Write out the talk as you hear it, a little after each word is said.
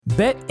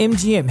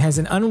BetMGM has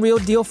an unreal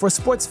deal for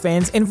sports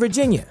fans in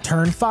Virginia.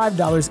 Turn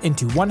 $5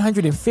 into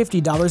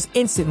 $150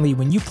 instantly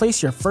when you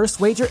place your first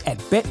wager at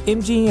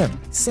BetMGM.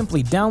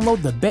 Simply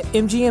download the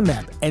BetMGM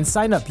app and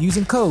sign up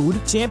using code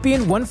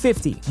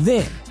Champion150.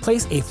 Then,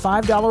 place a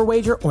 $5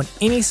 wager on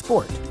any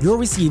sport. You'll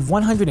receive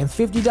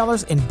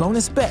 $150 in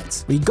bonus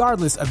bets,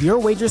 regardless of your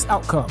wager's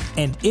outcome.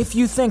 And if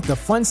you think the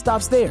fun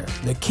stops there,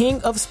 the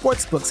King of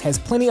Sportsbooks has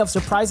plenty of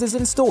surprises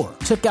in store.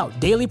 Check out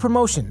daily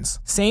promotions,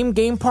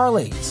 same-game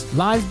parlays,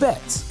 live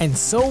bets, and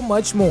so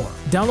much more.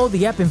 Download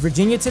the app in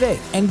Virginia today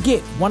and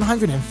get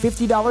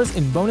 $150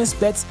 in bonus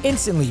bets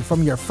instantly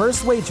from your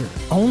first wager.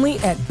 Only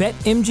at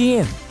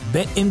BetMGM.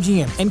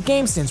 BetMGM and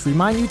GameSense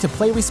remind you to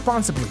play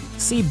responsibly.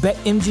 See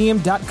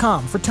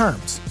BetMGM.com for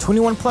terms.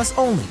 21 plus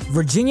only.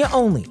 Virginia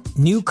only.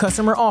 New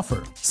customer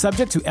offer.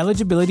 Subject to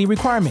eligibility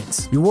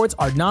requirements. Rewards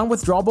are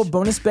non-withdrawable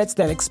bonus bets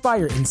that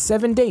expire in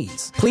 7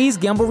 days. Please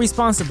gamble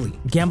responsibly.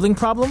 Gambling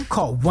problem?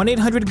 Call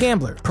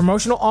 1-800-GAMBLER.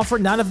 Promotional offer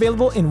not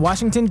available in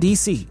Washington,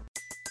 D.C.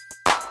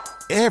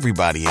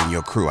 Everybody in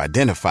your crew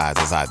identifies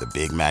as either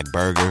Big Mac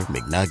Burger,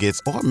 McNuggets,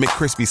 or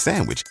McCrispy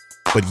Sandwich.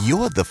 But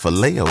you're the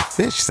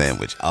Filet-O-Fish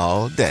Sandwich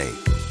all day.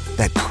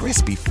 That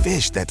crispy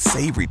fish, that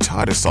savory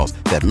tartar sauce,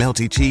 that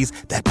melty cheese,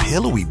 that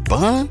pillowy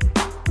bun.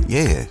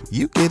 Yeah,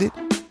 you get it.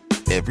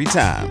 Every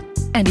time.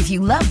 And if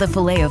you love the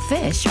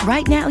Filet-O-Fish,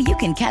 right now you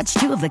can catch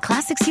two of the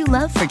classics you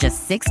love for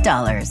just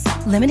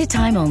 $6. Limited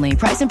time only.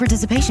 Price and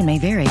participation may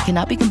vary.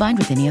 Cannot be combined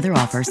with any other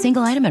offer.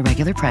 Single item at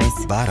regular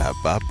price.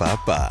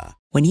 Ba-da-ba-ba-ba.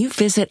 When you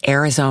visit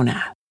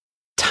Arizona,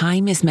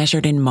 time is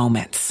measured in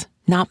moments,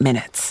 not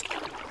minutes.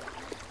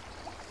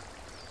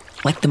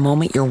 Like the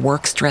moment your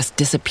work stress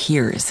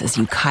disappears as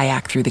you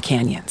kayak through the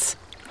canyons.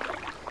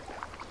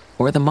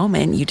 Or the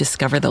moment you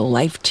discover the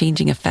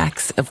life-changing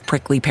effects of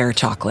prickly pear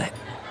chocolate.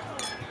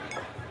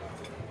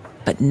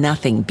 But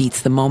nothing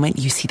beats the moment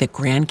you see the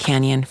Grand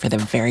Canyon for the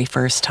very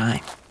first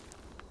time.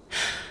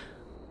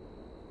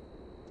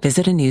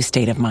 Visit a new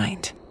state of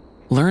mind.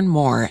 Learn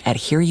more at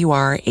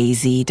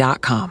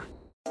hereyouareaz.com.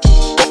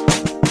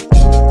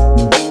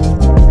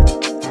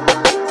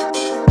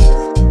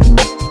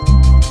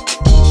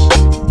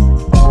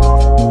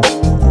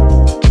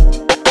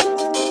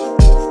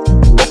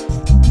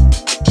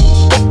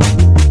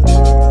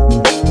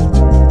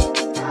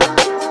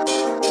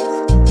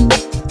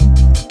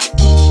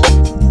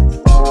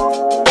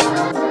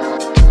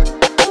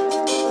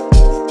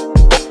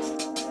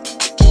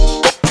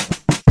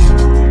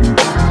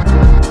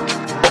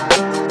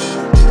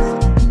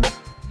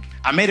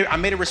 I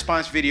made a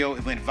response video.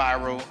 It went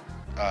viral.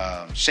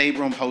 Shade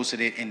Room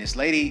posted it, and this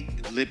lady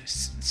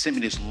sent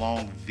me this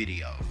long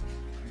video.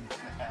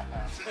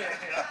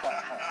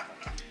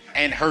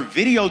 And her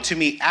video to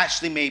me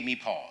actually made me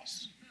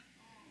pause.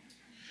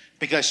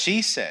 Because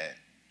she said,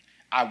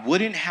 I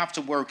wouldn't have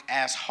to work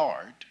as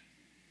hard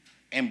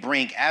and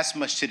bring as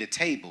much to the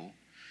table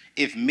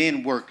if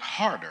men worked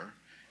harder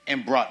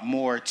and brought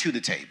more to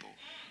the table.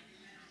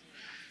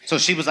 So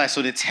she was like,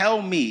 so to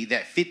tell me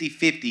that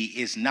 50-50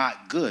 is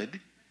not good,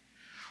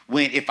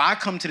 when if I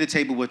come to the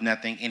table with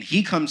nothing and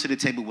he comes to the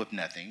table with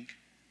nothing,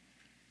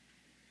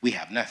 we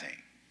have nothing.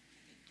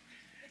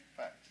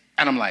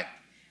 And I'm like,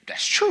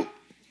 that's true.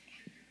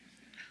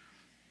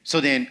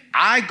 So then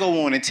I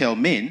go on and tell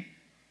men,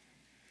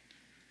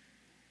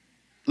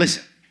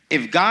 listen,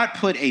 if God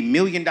put $1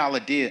 million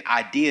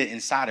idea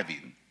inside of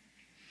you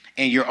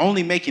and you're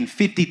only making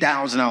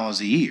 $50,000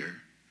 a year,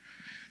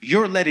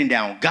 you're letting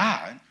down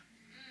God.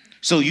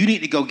 So you need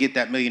to go get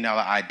that $1 million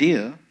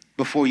idea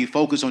before you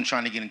focus on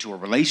trying to get into a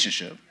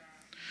relationship,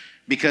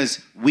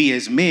 because we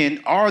as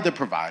men are the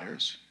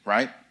providers,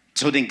 right?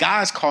 So then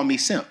guys call me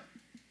simp.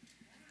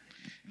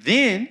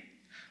 Then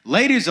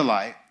ladies are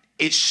like,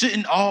 it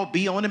shouldn't all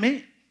be on the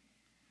men,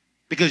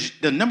 because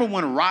the number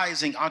one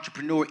rising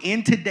entrepreneur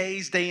in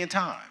today's day and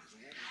time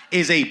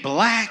is a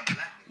black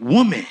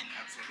woman.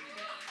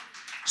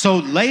 So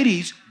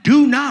ladies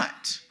do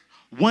not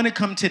want to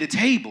come to the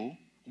table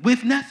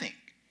with nothing.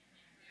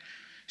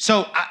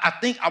 So I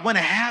think I want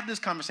to have this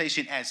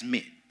conversation as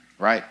men,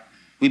 right?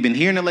 We've been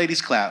hearing the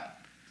ladies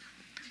clap.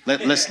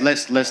 Let's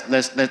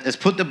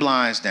put the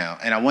blinds down,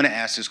 and I want to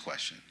ask this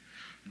question.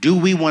 Do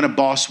we want a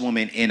boss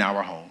woman in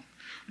our home?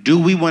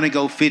 Do we want to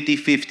go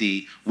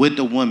 50-50 with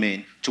the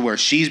woman to where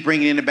she's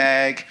bringing in the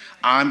bag,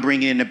 I'm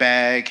bringing in the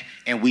bag,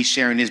 and we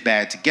sharing this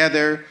bag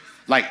together?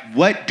 Like,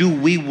 what do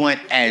we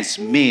want as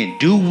men?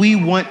 Do we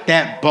want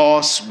that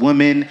boss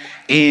woman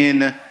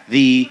in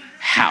the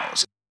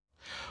house?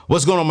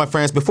 What's going on, my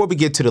friends? Before we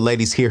get to the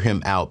ladies hear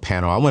him out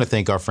panel, I want to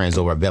thank our friends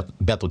over at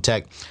Bethel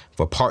Tech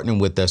for partnering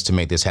with us to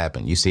make this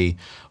happen. You see,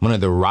 one of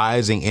the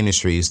rising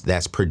industries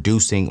that's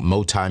producing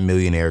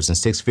multimillionaires and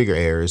six-figure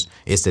heirs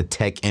is the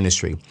tech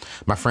industry.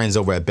 My friends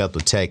over at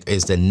Bethel Tech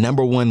is the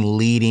 #1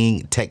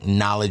 leading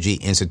technology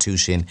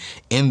institution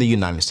in the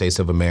United States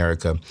of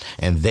America,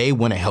 and they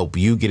want to help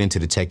you get into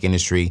the tech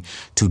industry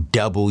to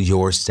double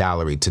your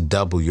salary, to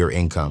double your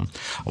income.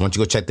 I want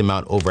you to go check them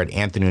out over at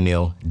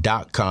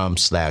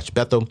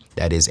anthonyoneal.com/Bethel.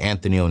 That is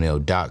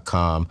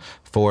anthonyoneal.com/Bethel.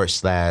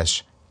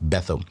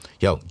 Bethel.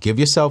 Yo, give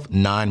yourself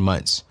 9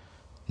 months.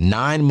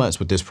 9 months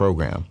with this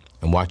program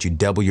and watch you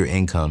double your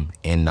income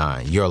in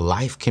 9. Your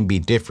life can be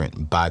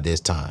different by this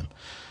time.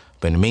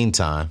 But in the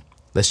meantime,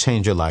 let's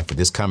change your life with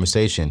this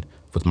conversation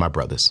with my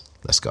brothers.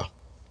 Let's go.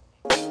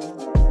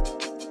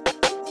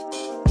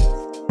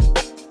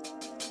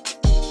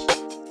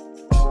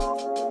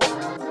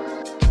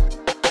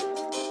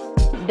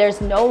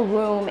 There's no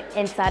room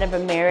inside of a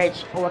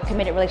marriage or a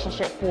committed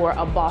relationship for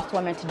a boss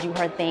woman to do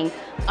her thing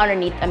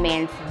underneath a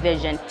man's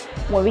vision.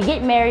 When we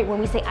get married, when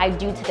we say I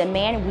do to the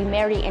man, we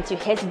marry into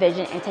his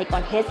vision and take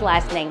on his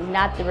last name,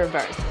 not the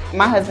reverse.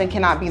 My husband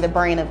cannot be the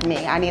brain of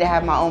me. I need to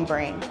have my own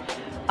brain.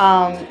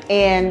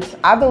 And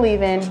I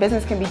believe in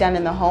business can be done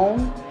in the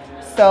home.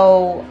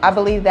 So I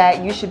believe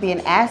that you should be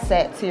an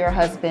asset to your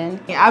husband.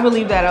 I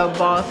believe that a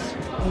boss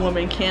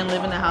woman can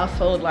live in the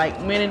household.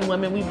 Like men and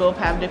women, we both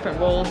have different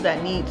roles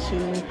that need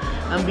to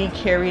be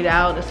carried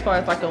out. As far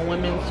as like a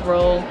woman's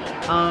role,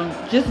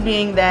 just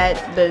being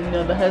that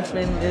the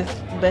husband is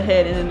the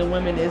head and then the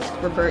woman is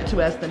referred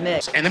to as the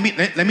neck. And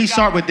let me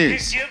start with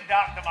this. Give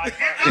Doc the mic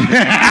first.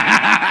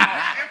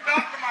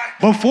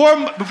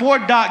 Before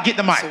Doc get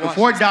the mic.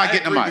 Before Doc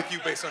get the mic.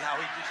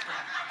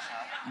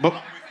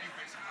 But,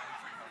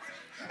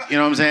 you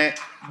know what I'm saying?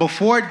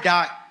 Before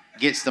Doc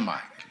gets the mic.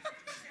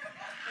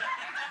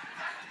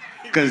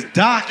 Because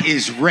Doc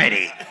is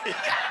ready.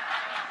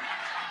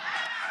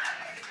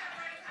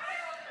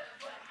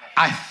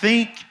 I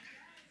think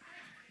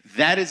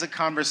that is a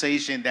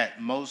conversation that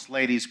most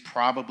ladies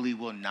probably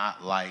will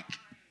not like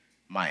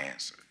my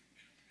answer.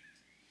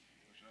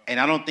 And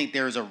I don't think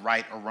there is a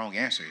right or wrong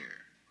answer here.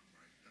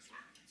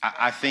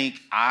 I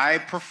think I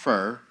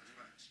prefer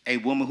a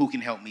woman who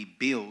can help me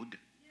build,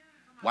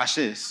 watch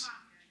this,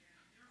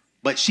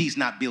 but she's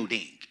not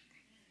building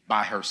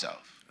by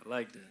herself. I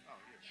like that.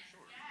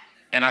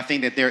 And I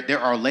think that there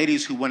are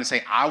ladies who want to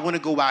say, I want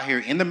to go out here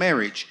in the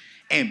marriage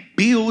and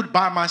build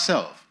by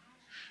myself.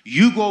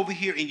 You go over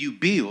here and you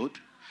build.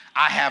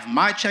 I have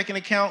my checking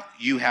account,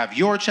 you have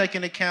your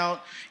checking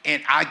account,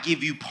 and I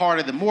give you part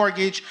of the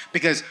mortgage.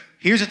 Because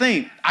here's the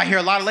thing, I hear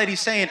a lot of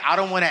ladies saying, I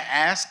don't want to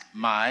ask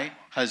my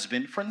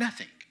husband for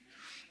nothing.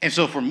 And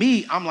so for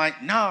me, I'm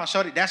like, nah,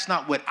 shorty, that's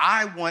not what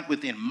I want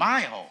within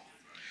my home.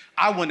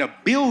 I want to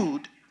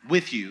build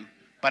with you,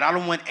 but I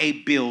don't want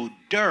a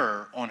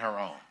builder on her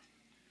own.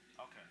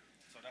 Okay,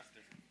 so that's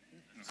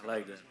different. I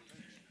like that.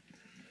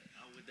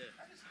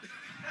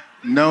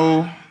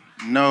 No.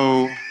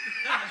 No.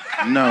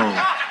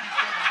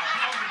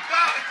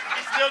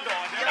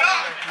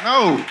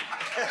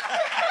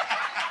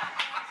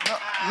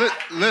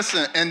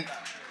 Listen, and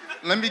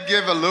let me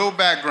give a little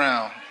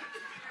background.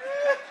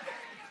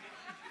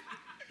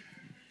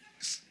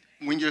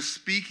 When you're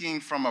speaking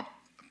from a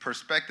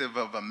perspective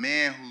of a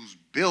man who's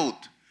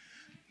built,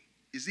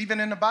 it's even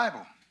in the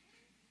Bible.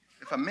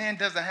 If a man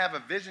doesn't have a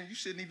vision, you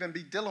shouldn't even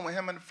be dealing with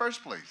him in the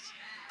first place.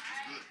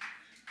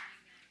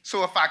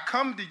 So if I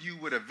come to you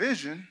with a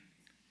vision,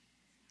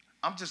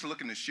 I'm just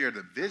looking to share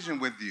the vision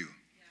with you.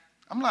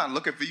 I'm not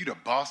looking for you to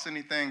boss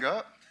anything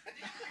up.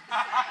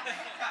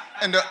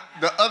 And the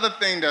other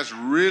thing that's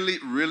really,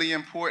 really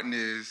important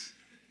is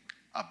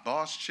a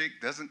boss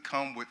chick doesn't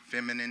come with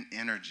feminine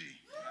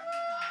energy.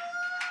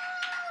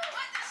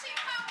 What does she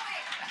come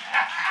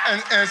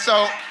with? And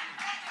so,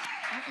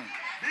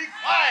 Be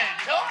quiet,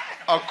 Joe.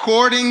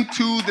 according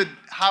to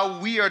how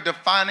we are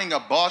defining a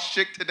boss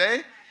chick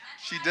today,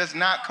 she does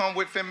not come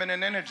with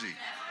feminine energy.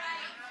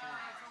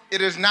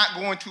 It is not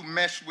going to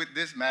mesh with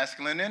this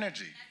masculine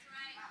energy.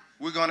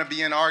 We're going to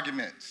be in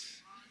arguments.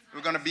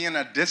 We're going to be in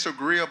a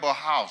disagreeable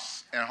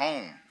house at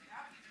home.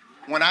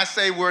 When I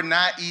say we're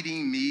not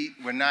eating meat,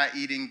 we're not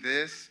eating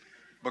this,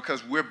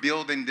 because we're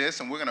building this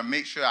and we're going to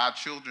make sure our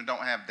children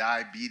don't have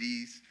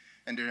diabetes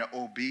and they're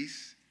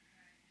obese.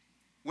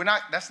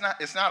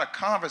 It's not a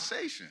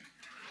conversation.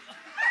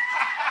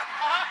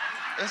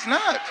 It's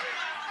not.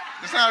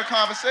 It's not a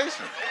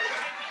conversation.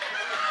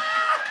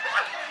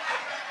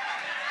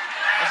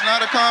 It's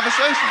not a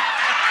conversation.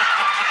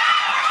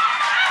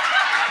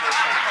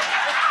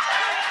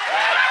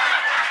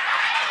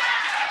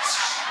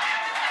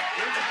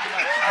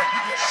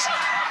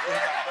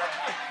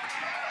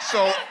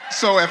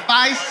 So if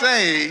I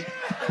say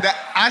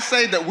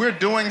that we're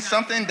doing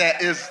something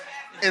that is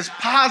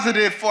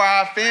positive for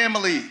our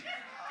family,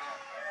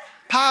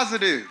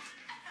 positive.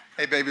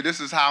 Hey, baby, this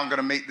is how I'm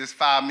gonna make this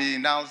 $5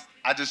 million.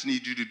 I just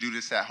need you to do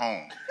this at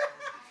home.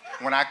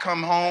 When I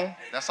come home,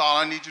 that's all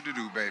I need you to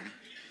do, baby.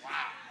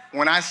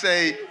 When I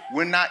say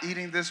we're not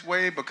eating this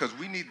way because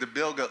we need to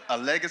build a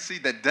legacy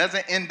that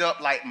doesn't end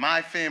up like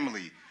my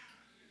family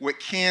with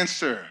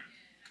cancer,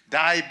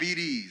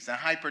 diabetes, and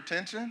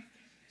hypertension.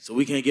 So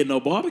we can't get no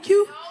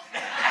barbecue?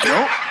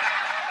 Nope.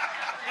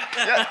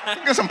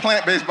 Yeah, get some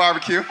plant-based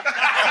barbecue.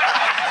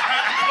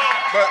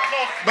 but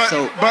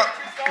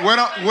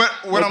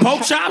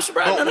pork chops,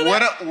 bro?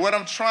 What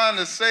I'm trying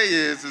to say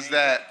is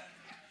that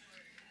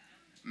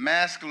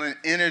masculine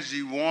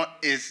energy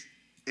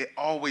it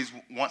always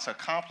wants a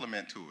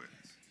compliment to it.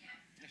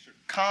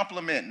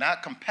 Compliment,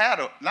 not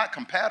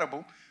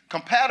compatible.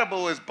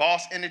 Compatible is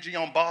boss energy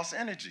on boss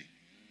energy.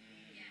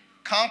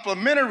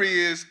 Complementary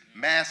is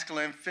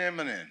masculine,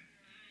 feminine,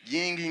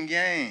 yin and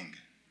yang.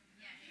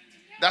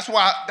 That's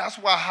why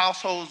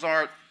households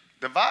are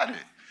divided.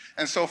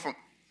 And so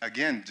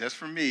just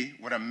for me,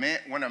 when a man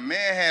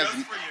has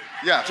just for you.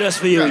 Yeah. Just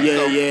for you,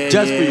 yeah.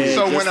 Just for you.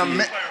 So when a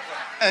man,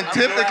 and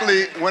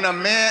typically when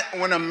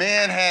a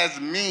man has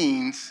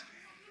means,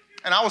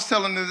 and I was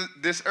telling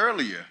this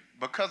earlier,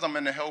 because I'm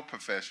in the health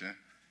profession,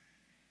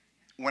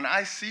 when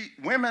I see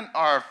women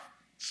are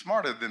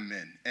smarter than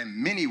men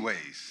in many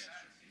ways,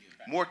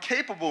 more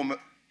capable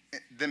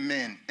than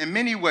men in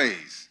many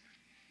ways.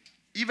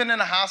 Even in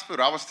a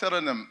hospital, I was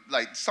telling them,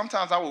 like,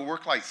 sometimes I would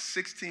work like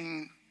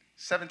 16,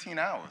 17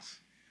 hours.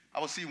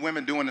 I would see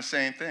women doing the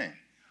same thing.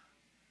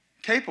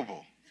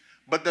 Capable.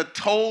 But the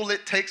toll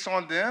it takes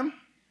on them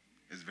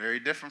is very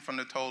different from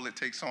the toll it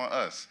takes on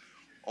us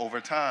over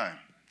time.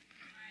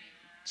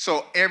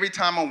 So every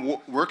time I'm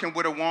working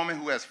with a woman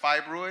who has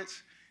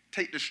fibroids,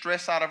 take the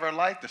stress out of her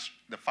life,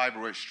 the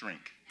fibroids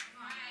shrink.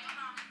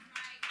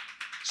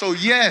 So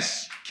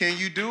yes, can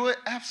you do it?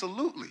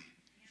 Absolutely.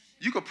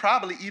 You could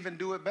probably even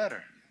do it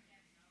better.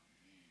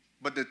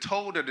 But the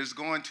toll that it's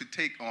going to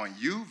take on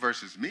you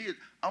versus me,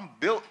 I'm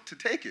built to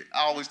take it.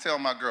 I always tell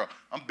my girl,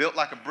 I'm built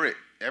like a brick.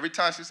 Every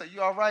time she says,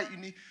 you all right?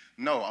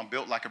 No, I'm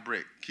built like a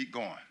brick. Keep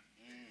going.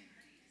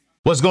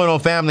 What's going on,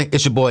 family?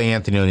 It's your boy,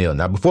 Anthony O'Neill.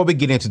 Now, before we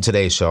get into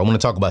today's show, I want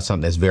to talk about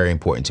something that's very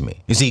important to me.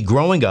 You see,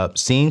 growing up,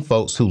 seeing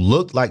folks who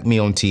looked like me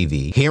on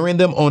TV, hearing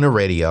them on the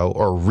radio,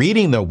 or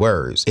reading their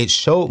words, it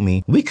showed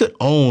me we could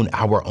own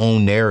our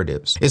own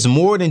narratives. It's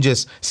more than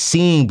just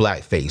seeing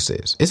black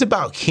faces. It's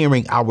about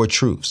hearing our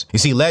truths. You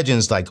see,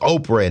 legends like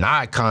Oprah and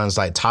icons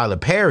like Tyler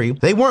Perry,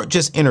 they weren't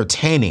just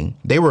entertaining.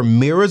 They were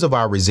mirrors of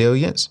our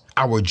resilience,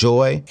 our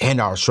joy,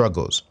 and our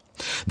struggles.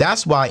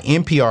 That's why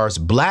NPR's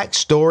Black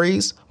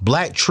Stories,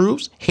 Black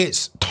Truths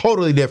hits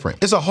totally different.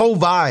 It's a whole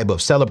vibe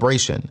of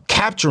celebration,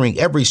 capturing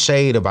every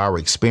shade of our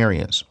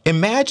experience.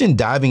 Imagine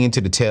diving into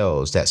the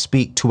tales that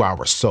speak to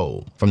our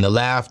soul, from the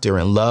laughter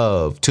and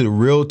love to the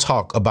real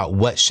talk about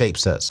what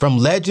shapes us, from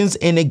legends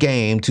in the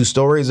game to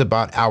stories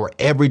about our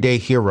everyday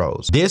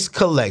heroes. This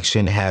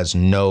collection has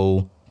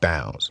no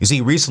bounds. You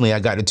see, recently I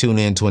got to tune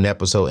into an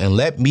episode, and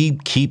let me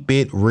keep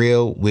it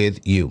real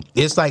with you.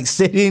 It's like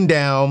sitting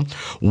down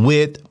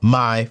with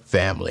my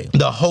family.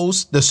 The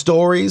host, the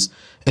stories,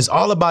 it's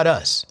all about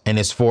us, and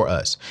it's for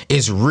us.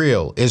 It's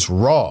real, it's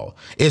raw,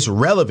 it's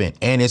relevant,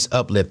 and it's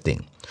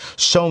uplifting,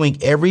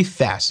 showing every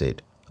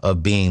facet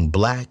of being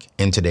black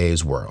in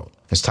today's world.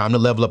 It's time to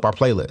level up our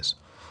playlist.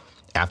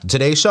 After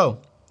today's show,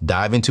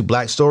 dive into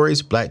Black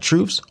Stories, Black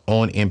Truths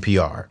on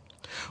NPR.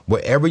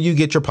 Wherever you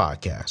get your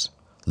podcasts,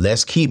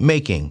 let's keep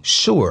making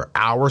sure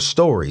our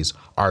stories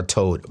are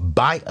told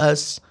by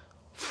us,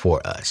 for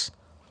us.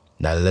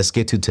 Now let's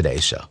get to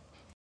today's show.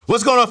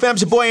 What's going on, fam?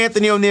 It's your boy,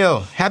 Anthony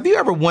O'Neill. Have you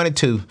ever wanted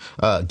to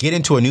get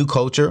into a new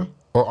culture?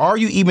 Or are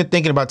you even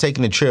thinking about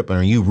taking a trip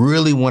and you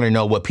really want to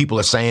know what people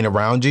are saying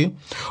around you?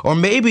 Or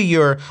maybe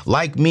you're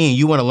like me and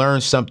you want to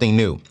learn something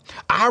new.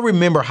 I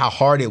remember how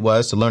hard it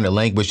was to learn a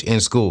language in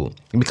school.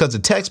 And because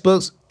of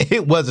textbooks,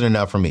 it wasn't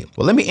enough for me.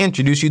 Well, let me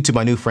introduce you to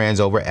my new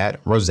friends over at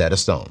Rosetta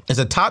Stone. It's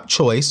a top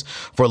choice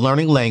for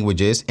learning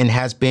languages and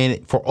has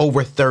been for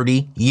over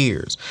 30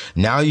 years.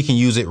 Now you can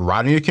use it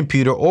right on your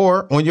computer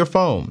or on your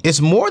phone.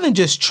 It's more than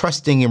just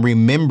trusting and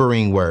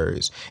remembering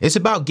words. It's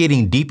about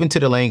getting deep into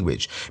the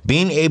language,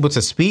 being able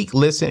to speak,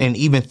 listen, and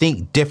even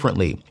think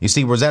differently. You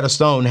see, Rosetta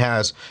Stone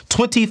has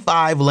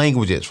 25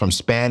 languages, from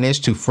Spanish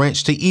to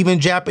French to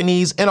even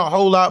Japanese, and a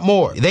whole lot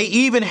more. They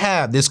even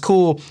have this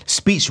cool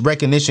speech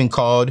recognition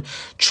called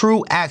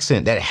True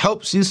Accent that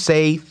helps you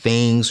say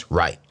things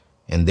right.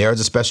 And there's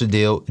a special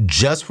deal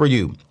just for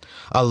you.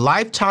 A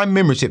lifetime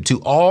membership to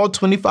all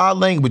 25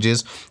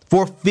 languages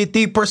for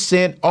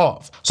 50%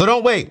 off. So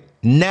don't wait.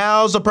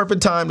 Now's the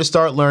perfect time to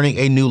start learning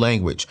a new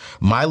language.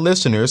 My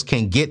listeners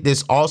can get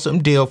this awesome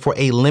deal for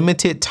a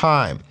limited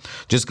time.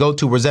 Just go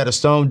to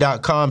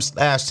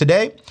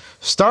rosettastone.com/today.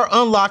 Start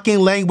unlocking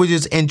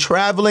languages and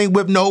traveling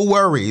with no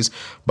worries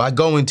by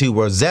going to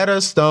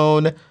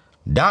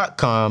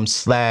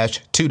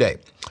rosettastone.com/today.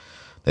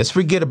 Let's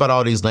forget about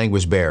all these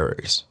language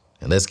barriers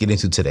and let's get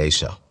into today's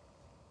show.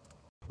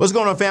 What's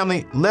going on,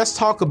 family? Let's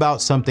talk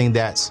about something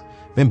that's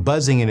been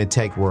buzzing in the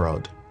tech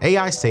world: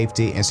 AI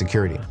safety and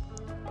security.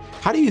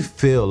 How do you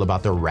feel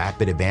about the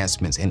rapid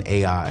advancements in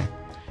AI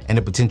and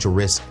the potential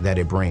risk that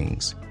it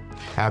brings?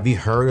 Have you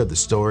heard of the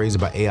stories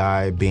about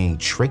AI being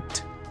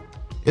tricked?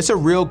 It's a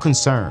real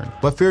concern,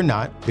 but fear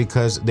not,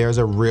 because there's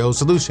a real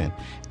solution: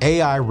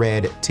 AI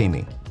red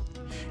teaming.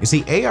 You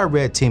see, AI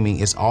red teaming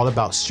is all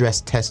about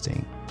stress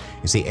testing.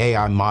 You see,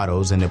 AI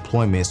models and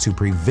deployments to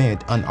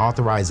prevent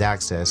unauthorized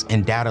access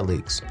and data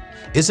leaks.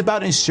 It's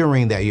about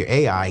ensuring that your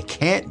AI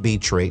can't be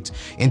tricked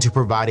into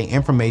providing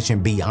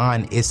information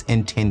beyond its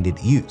intended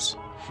use.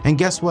 And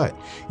guess what?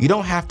 You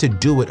don't have to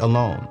do it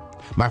alone.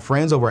 My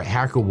friends over at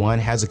HackerOne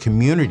has a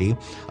community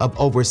of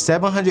over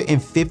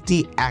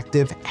 750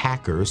 active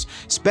hackers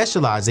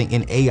specializing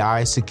in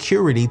AI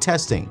security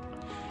testing.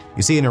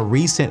 You see, in a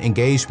recent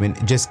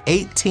engagement, just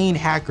 18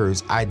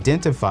 hackers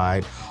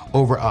identified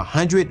over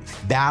 100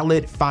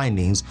 valid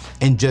findings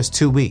in just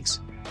 2 weeks.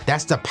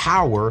 That's the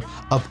power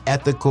of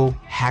ethical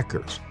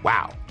hackers.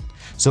 Wow.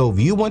 So if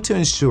you want to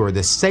ensure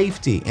the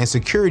safety and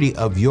security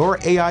of your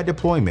AI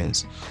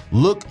deployments,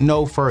 look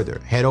no further.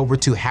 Head over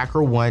to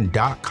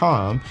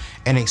HackerOne.com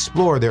and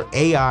explore their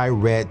AI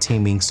red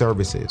teaming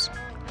services.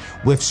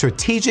 With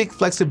strategic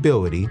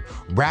flexibility,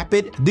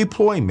 rapid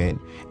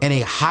deployment, and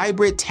a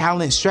hybrid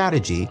talent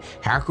strategy,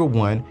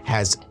 HackerOne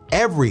has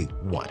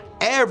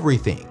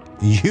everything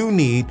you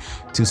need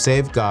to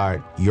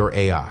safeguard your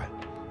AI.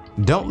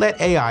 Don't let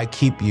AI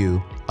keep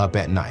you up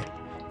at night.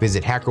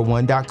 Visit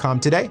HackerOne.com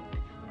today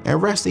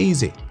and rest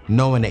easy,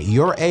 knowing that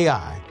your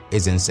AI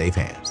is in safe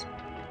hands.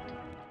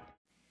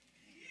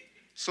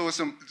 So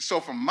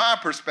from my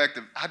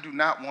perspective, I do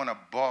not want a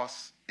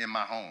boss in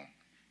my home,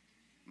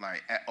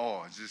 like at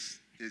all. It's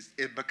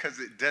because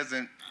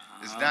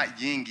it's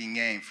not yin and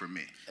yang for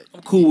me.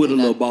 I'm cool with a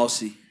little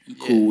bossy.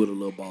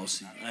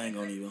 I ain't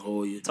gonna even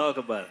hold you. Talk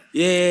about it.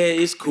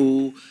 Yeah, it's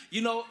cool.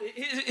 You know,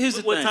 here's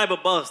the thing. What type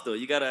of boss, though?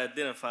 You gotta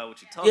identify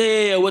what you're talking about.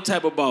 Yeah, what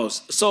type of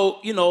boss? So,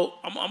 you know,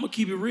 I'm gonna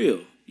keep it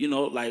real. You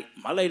know, like,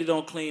 my lady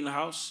don't clean the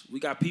house. We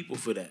got people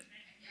for that.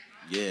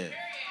 Yeah.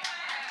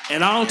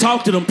 And I don't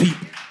talk to them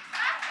people.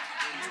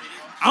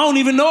 I don't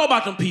even know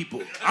about them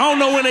people. I don't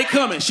know when they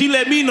coming. She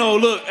let me know,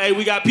 look, hey,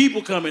 we got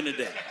people coming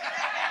today.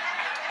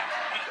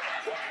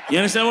 You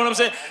understand what I'm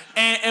saying?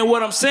 And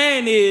what I'm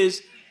saying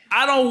is,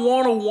 I don't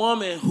want a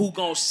woman who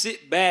gonna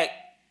sit back,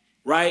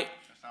 right?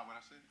 That's not what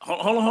I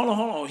said. Hold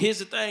on. Here's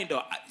the thing,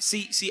 though.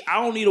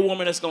 I don't need a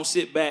woman that's gonna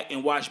sit back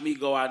and watch me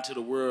go out into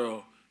the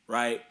world,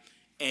 right,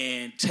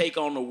 and take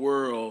on the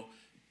world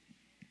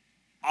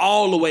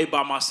all the way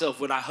by myself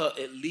without her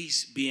at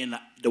least being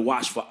the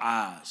watchful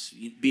eyes,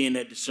 being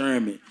that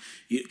discernment.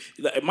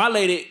 My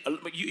lady,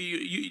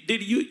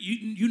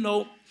 you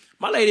know,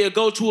 my lady will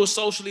go to a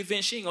social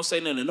event. She ain't gonna say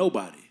nothing to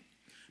nobody.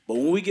 But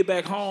when we get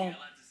back home,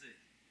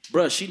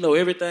 bruh, she know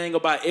everything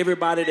about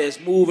everybody that's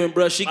moving,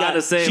 bruh. She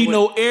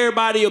know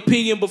everybody's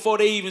opinion before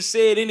they even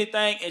said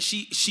anything, and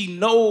she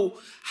know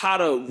how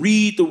to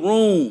read the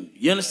room.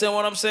 You understand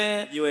what I'm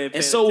saying?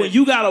 And so when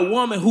you got a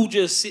woman who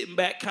just sitting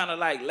back kind of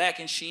like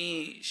lacking,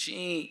 she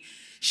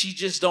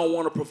just don't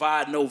want to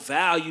provide no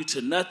value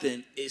to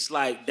nothing. It's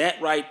like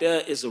that right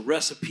there is a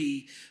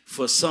recipe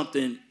for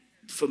something,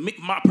 for me,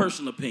 my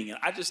personal opinion.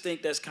 I just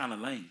think that's kind of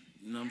lame.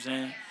 You know what I'm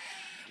saying?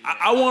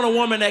 I want a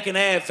woman that can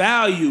add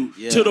value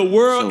to the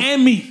world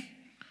and me.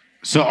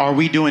 So are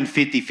we doing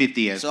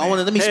 50-50 as men?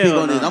 Let me speak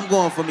on this. I'm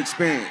going from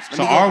experience.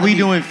 Are we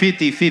doing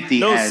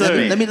 50-50 as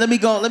men?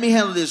 Let me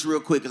handle this real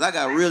quick because I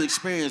got real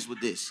experience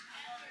with this.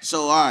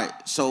 So, all right.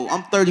 So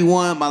I'm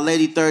 31, my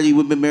lady 30.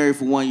 We've been married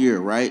for 1 year,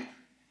 right?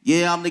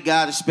 Yeah, I'm the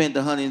guy that spent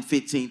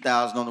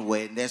 $115,000 on the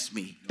wedding. That's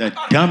me. The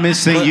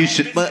dumbest thing you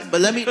should. But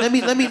let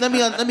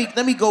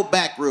me go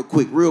back real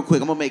quick.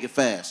 I'm gonna make it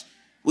fast.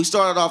 We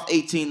started off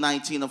 18,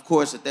 19. Of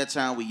course, at that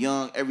time, we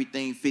young.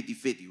 Everything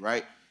 50-50,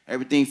 right?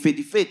 Everything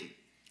 50-50.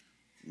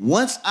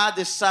 Once I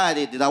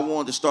decided that I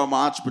wanted to start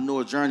my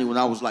entrepreneur journey when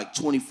I was like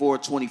 24,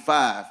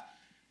 25,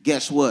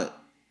 guess what?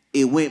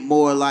 It went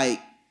more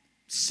like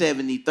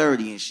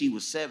 70-30, and she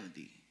was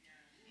 70.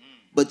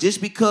 But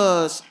just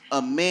because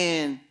a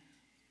man,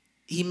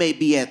 he may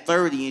be at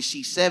 30 and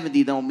she's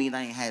 70, don't mean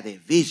I ain't had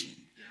that vision.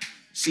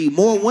 See,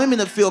 more women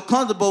would feel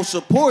comfortable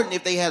supporting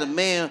if they had a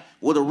man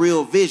with a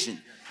real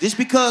vision. Just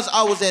because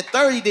I was at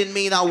 30 didn't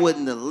mean I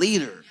wasn't a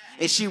leader.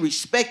 And she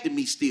respected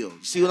me still.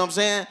 You see what I'm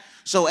saying?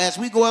 So as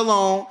we go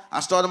along, I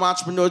started my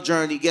entrepreneur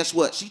journey. Guess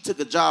what? She took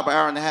a job an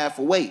hour and a half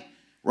away,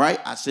 right?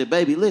 I said,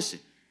 baby, listen,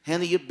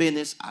 handle your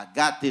business. I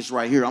got this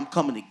right here. I'm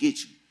coming to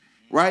get you,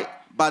 right?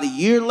 About a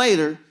year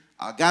later,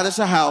 I got us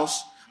a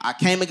house. I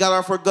came and got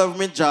her for a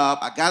government job.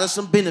 I got her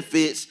some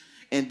benefits.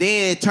 And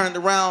then it turned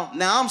around.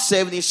 Now I'm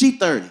 70 and she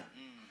 30.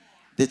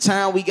 The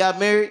time we got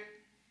married,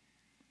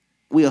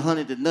 we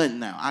 100 to nothing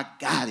now. I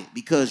got it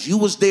because you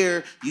was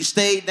there, you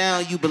stayed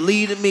down, you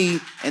believed in me,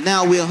 and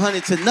now we're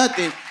 100 to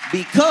nothing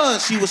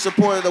because she was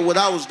supportive of what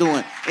I was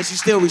doing. And she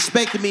still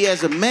respected me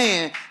as a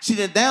man. She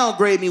didn't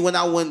downgrade me when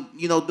I wasn't,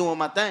 doing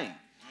my thing.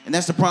 And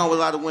that's the problem with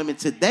a lot of women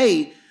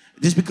today.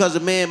 Just because a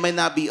man may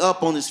not be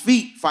up on his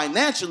feet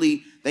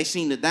financially, they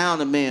seem to down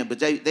the man, but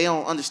they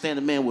don't understand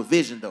the man with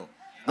vision, though.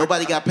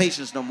 Nobody got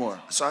patience no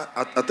more. So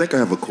I think I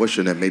have a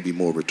question that may be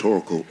more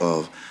rhetorical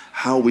of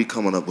how we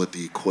coming up with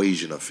the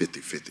equation of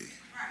 50-50.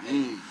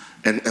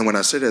 And when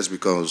I say that is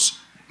because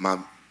my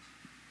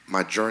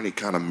journey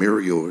kind of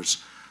mirror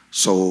yours.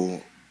 So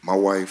my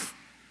wife,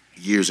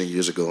 years and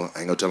years ago, I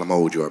ain't gonna tell them how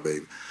old you are,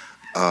 baby.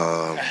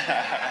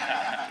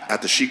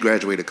 After she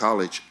graduated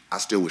college, I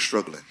still was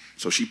struggling.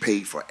 So she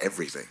paid for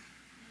everything.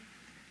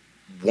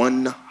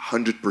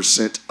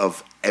 100%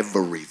 of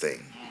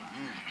everything.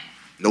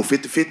 No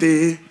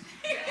 50-50,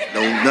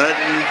 no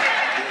nothing.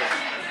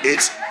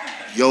 It's,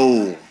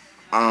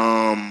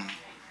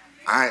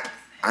 I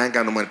ain't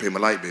got no money to pay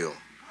my light bill.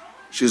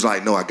 She was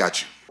like, no, I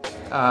got you.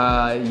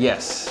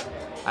 Yes.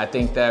 I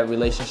think that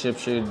relationship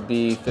should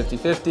be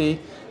 50-50.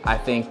 I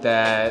think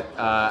that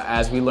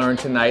as we learned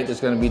tonight,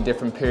 there's going to be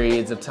different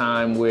periods of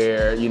time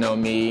where, you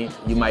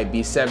might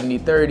be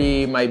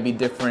 70-30, might be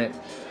different,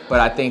 but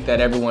I think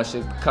that everyone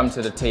should come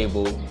to the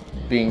table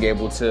being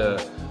able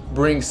to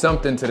bring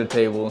something to the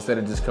table instead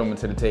of just coming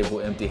to the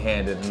table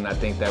empty-handed, and I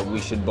think that we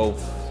should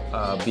both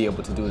be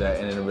able to do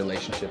that in a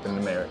relationship, in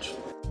a marriage.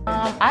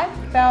 I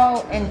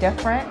felt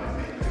indifferent.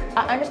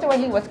 I understood where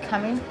he was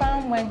coming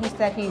from when he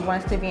said he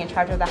wants to be in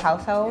charge of the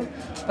household,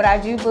 but I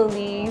do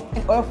believe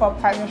in order for a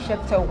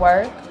partnership to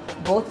work,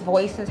 both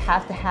voices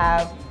have to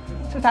have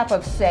some type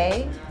of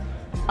say.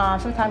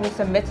 Sometimes you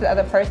submit to the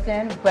other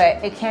person,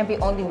 but it can't be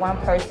only one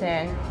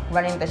person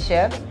running the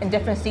ship. In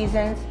different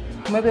seasons,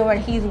 maybe when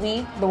he's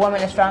weak, the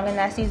woman is strong in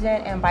that season,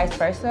 and vice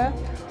versa.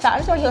 So I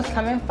understand where he was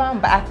coming from,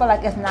 but I feel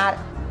like it's not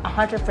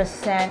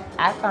 100%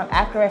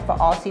 accurate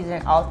for all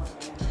seasons,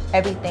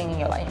 everything in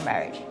your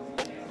marriage.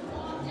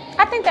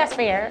 I think that's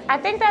fair.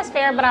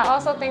 But I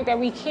also think that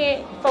we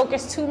can't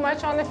focus too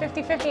much on the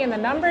 50-50 and the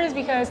numbers,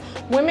 because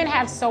women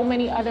have so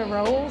many other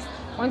roles.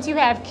 Once you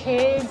have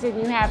kids and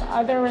you have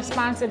other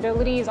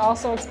responsibilities,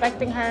 also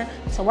expecting her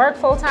to work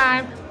full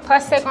time,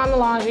 plus take on the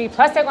laundry,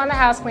 plus take on the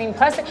house cleaning,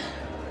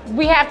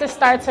 we have to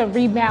start to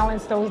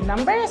rebalance those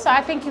numbers. So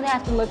I think you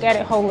have to look at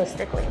it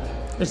holistically.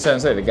 You're trying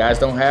to say the guys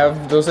don't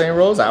have those same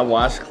roles? I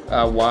wash,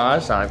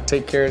 I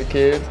take care of the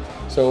kids.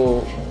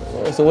 So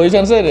what are you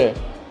trying to say there?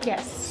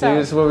 Yes. See,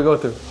 this is what we go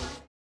through.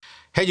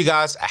 Hey, you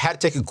guys, I had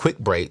to take a quick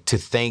break to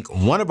thank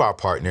one of our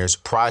partners,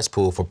 Prize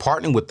Pool, for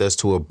partnering with us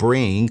to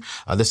bring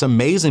this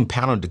amazing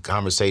panel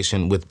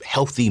conversation with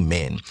healthy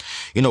men.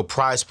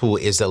 Prize Pool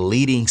is the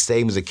leading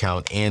savings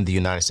account in the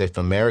United States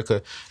of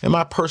America, in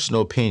my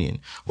personal opinion.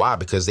 Why?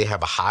 Because they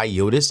have a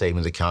high-yielded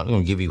savings account. They're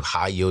going to give you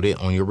high-yielded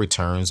on your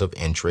returns of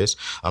interest.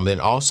 Then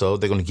also,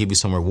 they're going to give you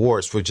some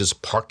rewards for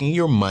just parking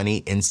your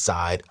money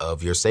inside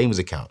of your savings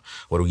account.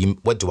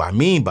 What do I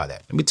mean by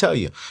that? Let me tell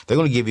you. They're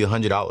going to give you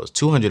 $100, $200.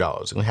 They're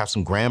going to have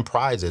some grand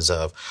prizes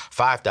of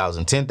 $5,000,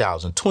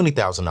 $10,000,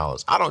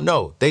 $20,000. I don't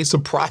know. They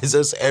surprise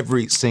us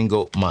every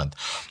single month.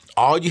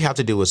 All you have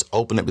to do is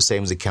open up a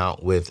savings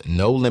account with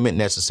no limit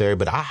necessary,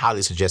 but I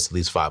highly suggest at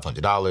least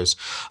 $500.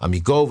 You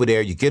go over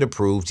there, you get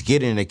approved, you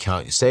get in an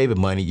account, you save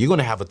money, you're going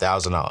to have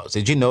 $1,000.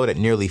 Did you know that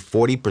nearly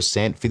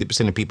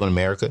 50% of people in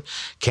America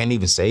can't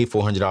even save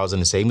 $400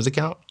 in a savings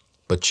account?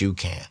 But you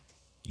can.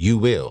 You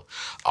will.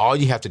 All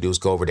you have to do is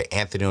go over to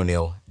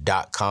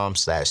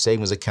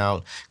anthonyoneal.com/savings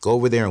account. Go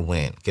over there and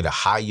win. Get a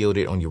high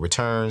yielded on your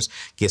returns.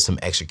 Get some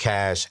extra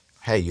cash.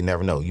 Hey, you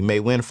never know. You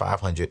may win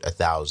 $500,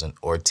 $1,000,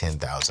 or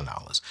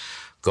 $10,000.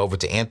 Go over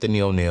to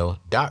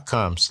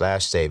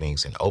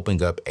anthonyoneal.com/savings and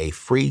open up a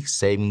free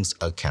savings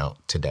account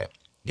today.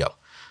 Yo,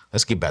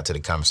 let's get back to the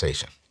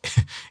conversation.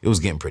 It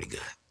was getting pretty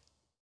good.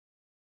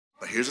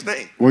 But here's the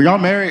thing. Were y'all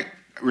married?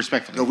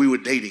 Respectfully. No, we were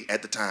dating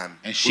at the time.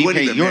 And she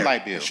paid your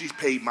light bill. She's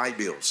paid my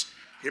bills.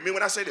 Hear me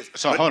when I say this.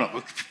 So hold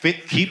on.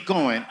 Keep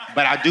going.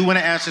 But I do want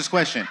to ask this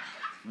question.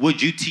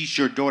 Would you teach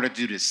your daughter to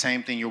do the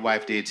same thing your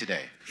wife did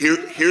today?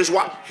 Here's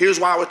why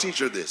I would teach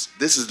her this.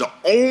 This is the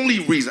only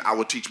reason I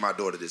would teach my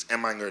daughter this,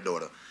 and my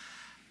granddaughter.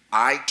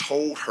 I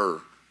told her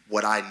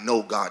what I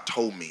know God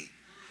told me,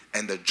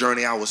 and the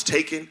journey I was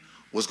taking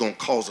was going to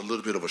cause a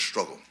little bit of a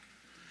struggle.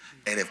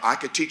 And if I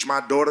could teach my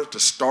daughter to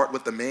start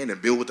with the man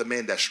and build with the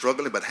man that's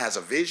struggling but has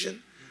a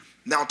vision.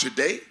 Now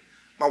today,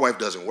 my wife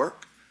doesn't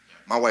work.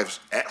 My wife's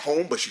at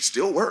home, but she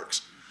still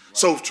works.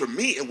 So to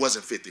me, it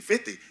wasn't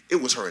 50-50.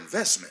 It was her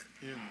investment.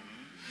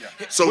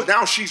 So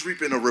now she's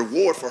reaping a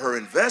reward for her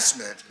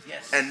investment,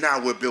 and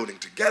now we're building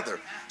together.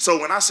 So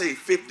when I say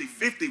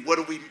 50-50, what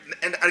do we,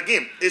 and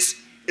again, it's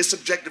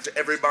subjective to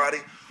everybody.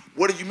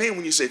 What do you mean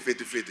when you say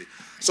 50-50?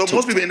 So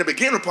most people in the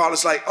beginning part,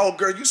 it's like, oh,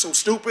 girl, you so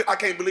stupid. I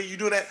can't believe you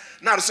do that.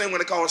 Not the same when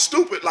they call it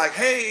stupid. Like,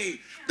 hey,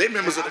 they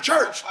members of the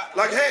church.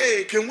 Like,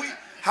 hey,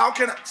 how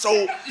can I?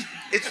 So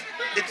it's.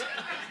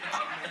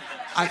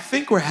 I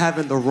think we're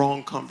having the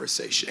wrong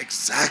conversation.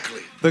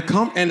 Exactly.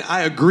 And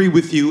I agree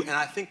with you, and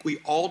I think we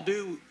all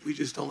do. We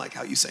just don't like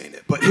how you're saying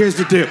it. But here's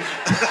the deal.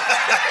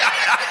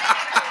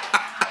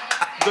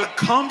 The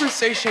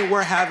conversation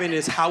we're having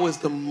is, how is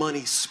the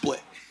money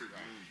split?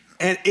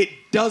 And it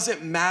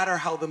doesn't matter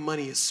how the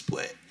money is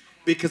split,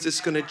 because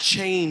it's going to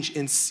change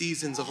in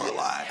seasons of our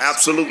lives.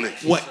 Absolutely.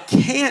 What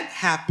can't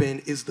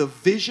happen is the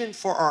vision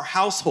for our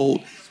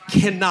household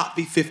cannot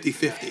be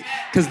 50-50.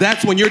 Because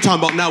that's when you're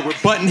talking about, now we're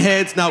butting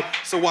heads. Now,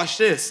 so watch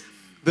this.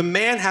 The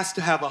man has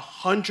to have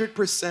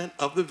 100%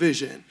 of the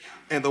vision,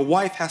 and the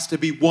wife has to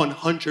be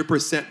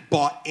 100%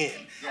 bought in.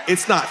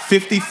 It's not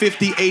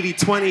 50-50,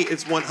 80-20.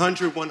 It's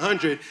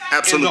 100-100.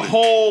 Absolutely. And the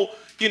whole,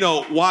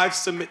 wives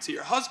submit to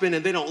your husband,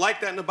 and they don't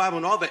like that in the Bible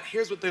and all that.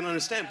 Here's what they don't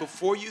understand.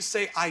 Before you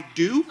say I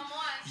do,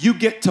 you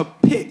get to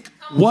pick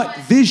what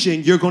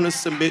vision you're going to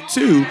submit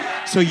to.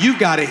 So you've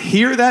got to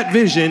hear that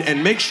vision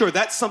and make sure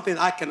that's something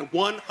I can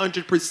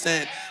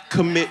 100%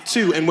 commit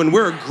to. And when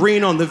we're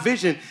agreeing on the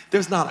vision,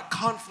 there's not a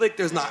conflict,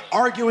 there's not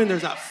arguing,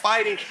 there's not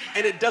fighting,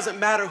 and it doesn't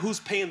matter who's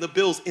paying the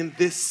bills in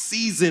this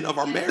season of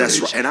our marriage. That's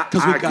right. And I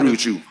agree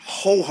with you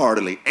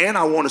wholeheartedly. And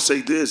I want to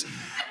say this.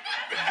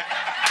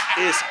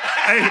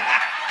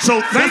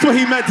 So That's what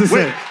he meant to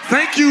say.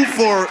 Thank you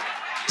for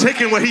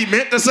taking what he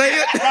meant to say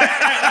it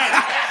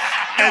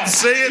and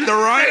say it the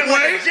right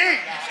way.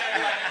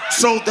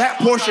 So that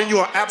portion, you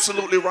are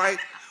absolutely right.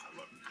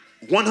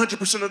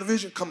 100% of the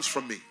vision comes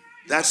from me.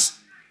 That's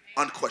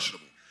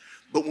unquestionable.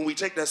 But when we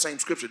take that same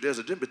scripture, there's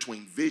a difference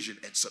between vision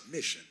and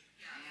submission.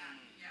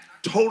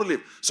 Totally.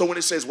 So when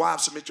it says,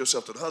 wives, submit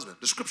yourself to the husband,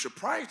 the scripture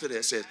prior to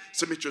that says,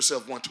 submit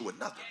yourself one to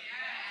another.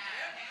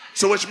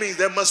 So which means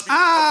there must be...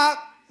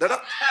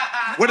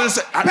 what does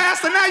it say?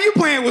 Pastor, now you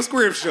playing with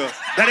scripture.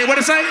 That ain't what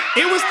it say?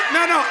 It was,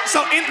 no.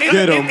 So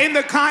in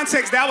the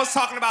context, that was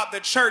talking about the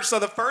church. So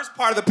the first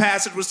part of the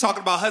passage was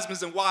talking about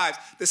husbands and wives.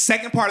 The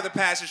second part of the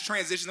passage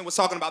transitioned and was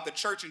talking about the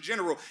church in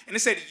general. And it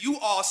said, you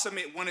all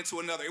submit one to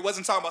another. It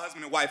wasn't talking about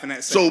husband and wife in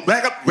that sense. So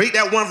back up, rate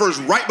that one verse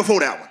right before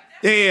that one.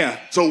 Yeah.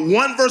 So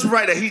one verse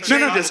right there, he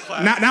changed this.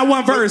 Not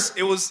one verse.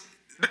 It was...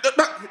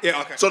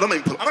 Yeah, okay. So let me...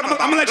 I'm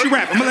going to let you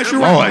rap.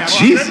 Oh,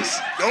 Jesus.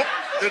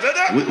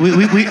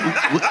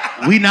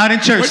 We not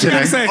in church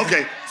today.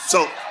 Okay,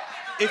 so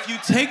if you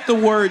take the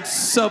word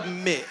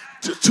submit,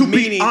 to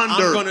meaning be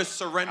under, I'm going to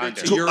surrender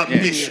to your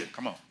opinion.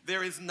 Come on.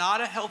 There is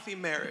not a healthy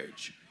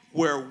marriage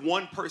where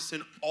one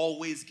person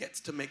always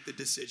gets to make the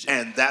decision.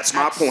 And that's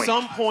my point. At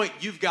some point,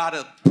 you've got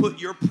to put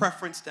your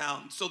preference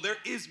down. So there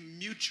is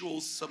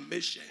mutual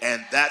submission.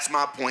 And that's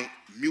my point.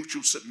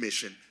 Mutual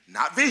submission,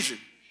 not vision.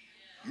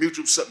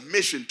 Mutual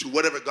submission to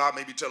whatever God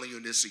may be telling you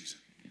in this season.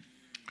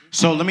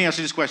 So let me ask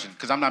you this question,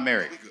 because I'm not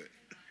married.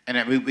 And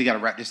then we got to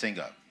wrap this thing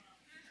up.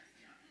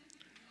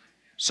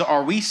 So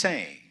are we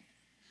saying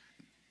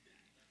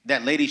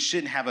that ladies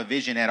shouldn't have a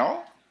vision at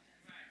all?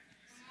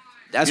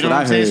 That's you know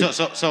what I heard.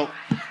 So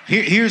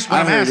here's what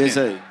I'm asking.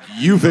 Say,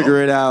 you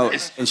figure it out,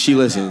 and she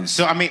listens.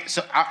 So I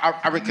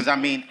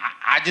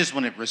just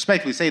want to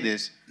respectfully say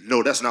this.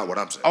 No, that's not what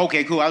I'm saying.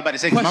 Okay, cool. I was about to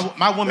say, 'cause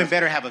my woman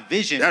better have a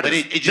vision, but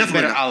it just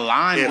better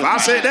align with If I mine.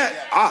 said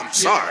that, I'm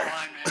sorry.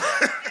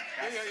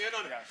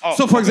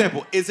 So, for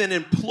example, is an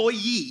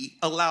employee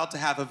allowed to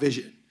have a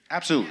vision?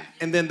 Absolutely.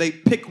 And then they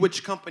pick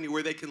which company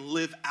where they can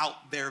live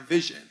out their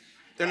vision.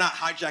 They're not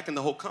hijacking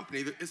the whole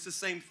company. It's the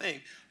same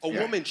thing. A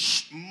woman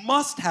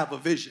must have a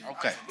vision.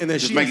 Okay. And then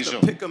Just she making has to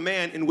sure. pick a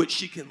man in which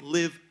she can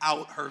live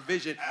out her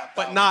vision,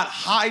 but not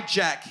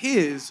hijack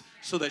his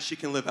so that she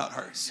can live out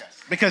hers.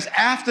 Because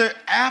after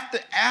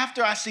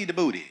I see the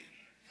booty,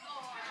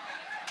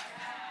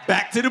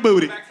 back to the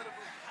booty.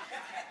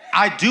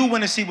 I do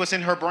want to see what's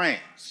in her brains.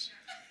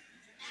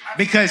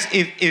 Because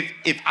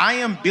if I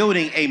am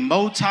building a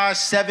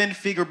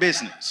multi-7-figure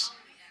business,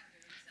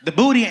 the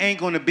booty ain't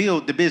going to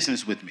build the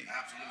business with me.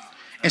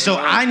 And so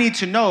I need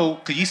to know,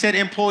 because you said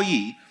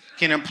employee,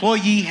 can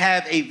employee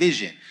have a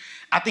vision?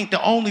 I think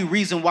the only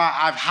reason why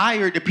I've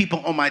hired the people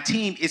on my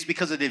team is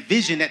because of the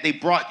vision that they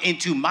brought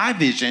into my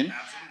vision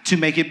to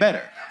make it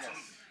better.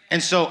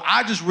 And so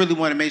I just really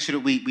want to make sure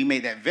that we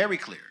made that very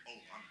clear.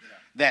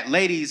 That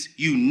ladies,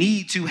 you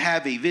need to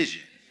have a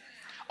vision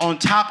on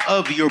top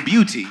of your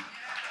beauty.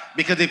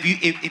 Because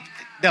if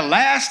the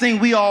last thing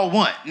we all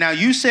want, now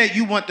you said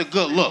you want the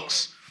good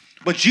looks,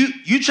 but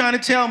you trying to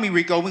tell me,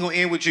 Rico, we're going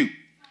to end with you.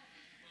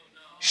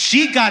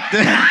 She got the...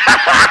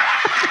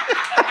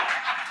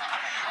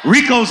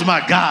 Rico's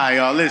my guy,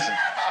 y'all. Listen,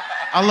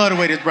 I love the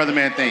way this brother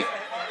man think.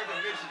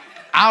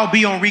 I'll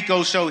be on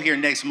Rico's show here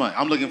next month.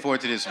 I'm looking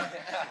forward to this one.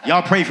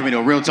 Y'all pray for me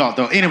though, real talk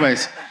though.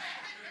 Anyways,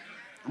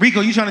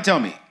 Rico, you trying to tell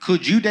me,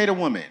 could you date a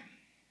woman?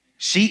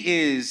 She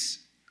is,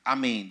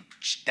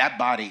 that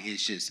body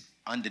is just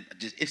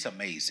it's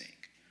amazing.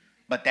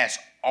 But that's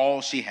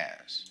all she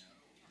has.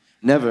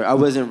 Never. I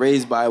wasn't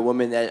raised by a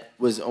woman that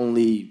was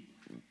only,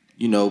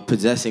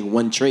 possessing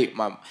one trait.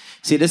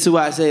 See, this is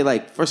why I say,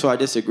 first of all, I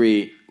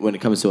disagree when it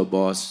comes to a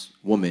boss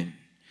woman.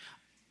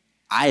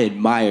 I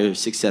admire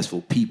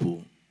successful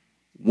people,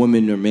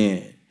 woman or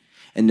man,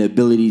 and the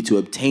ability to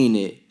obtain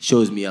it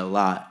shows me a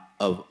lot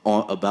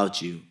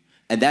about you.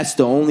 And that's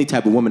the only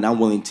type of woman I'm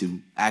willing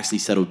to actually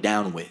settle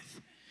down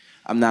with.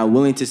 I'm not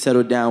willing to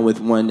settle down with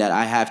one that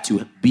I have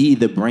to be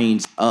the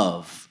brains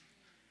of.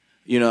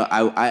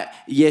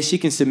 She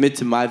can submit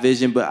to my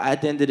vision, but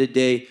at the end of the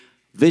day,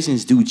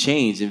 visions do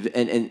change,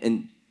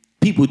 and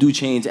people do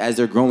change as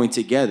they're growing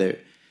together.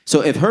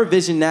 So if her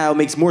vision now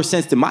makes more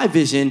sense to my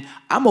vision,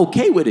 I'm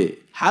okay with it.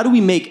 How do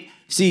we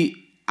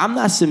I'm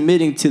not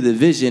submitting to the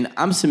vision,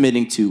 I'm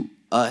submitting to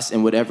us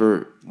and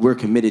whatever we're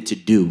committed to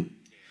do.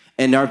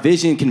 And our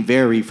vision can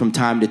vary from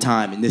time to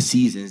time in the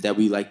seasons that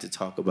we like to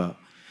talk about.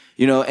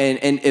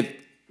 And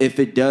if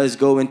it does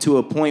go into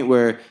a point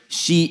where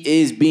she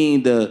is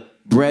being the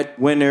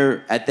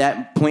breadwinner at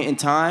that point in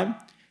time,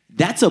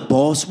 that's a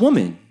boss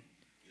woman.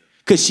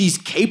 Because she's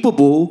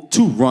capable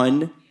to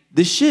run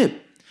the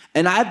ship.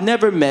 And I've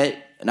never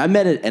met, and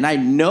I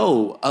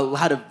know a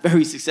lot of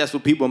very successful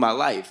people in my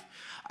life.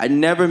 I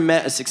never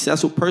met a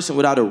successful person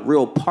without a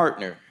real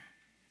partner.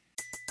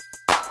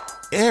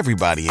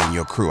 Everybody in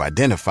your crew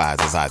identifies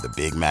as either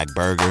Big Mac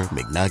Burger,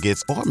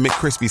 McNuggets, or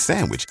McCrispy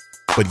Sandwich.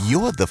 But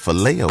you're the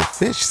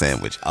Filet-O-Fish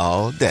Sandwich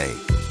all day.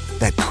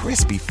 That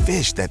crispy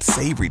fish, that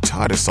savory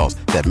tartar sauce,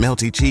 that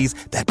melty cheese,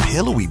 that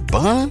pillowy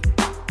bun.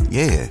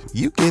 Yeah,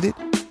 you get it.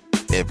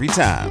 Every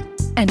time.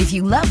 And if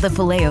you love the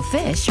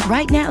Filet-O-Fish,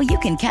 right now you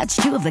can catch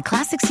 2 of the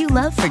classics you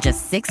love for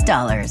just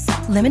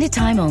 $6. Limited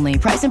time only.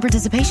 Price and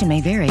participation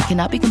may vary.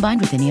 Cannot be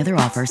combined with any other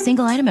offer.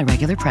 Single item at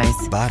regular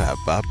price.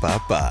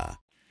 Ba-da-ba-ba-ba.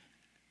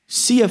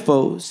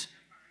 CFOs,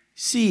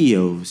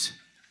 CEOs,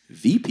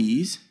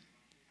 VPs,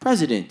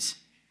 presidents,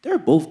 they're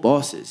both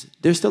bosses.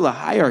 There's still a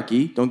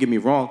hierarchy, don't get me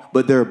wrong,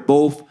 but they're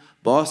both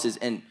bosses.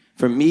 And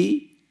for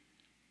me,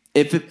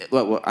 right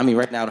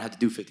now I don't have to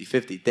do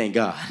 50-50, thank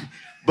God.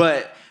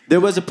 But there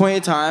was a point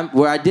in time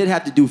where I did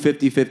have to do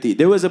 50-50.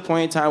 There was a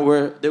point in time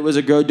where there was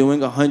a girl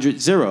doing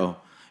 100-0,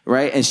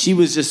 right? And she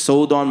was just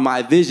sold on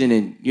my vision.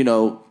 And,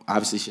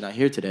 obviously she's not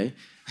here today.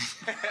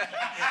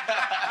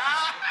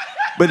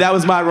 But that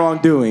was my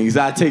wrongdoings.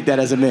 I take that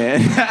as a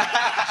man.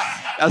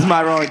 That's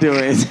my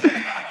wrongdoings.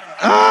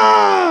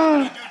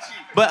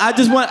 But I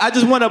just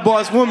want a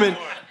boss woman.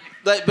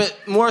 But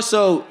more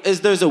so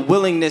is there's a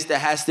willingness that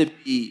has to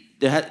be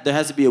there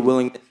has to be a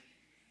willingness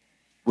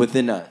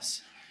within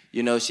us.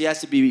 She has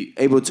to be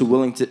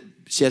willing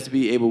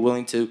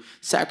to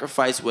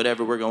sacrifice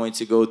whatever we're going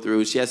to go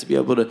through. She has to be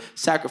able to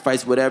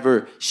sacrifice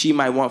whatever she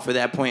might want for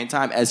that point in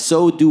time. As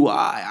so do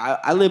I.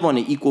 I live on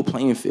an equal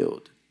playing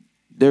field.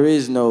 There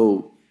is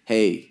no,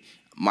 hey,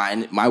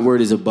 my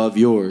word is above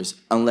yours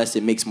unless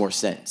it makes more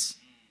sense.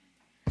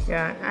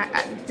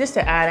 Yeah, just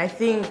to add, I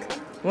think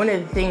one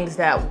of the things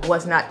that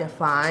was not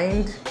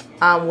defined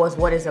was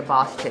what is a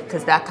boss chick,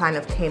 because that kind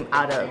of came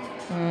out of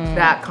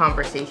that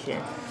conversation.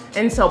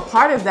 And so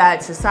part of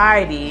that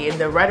society and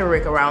the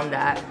rhetoric around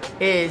that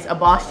is a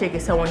boss chick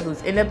is someone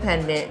who's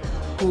independent,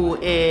 who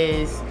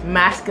is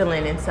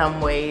masculine in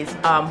some ways,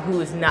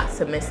 who is not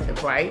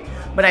submissive, right?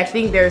 But I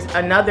think there's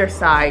another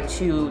side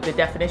to the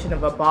definition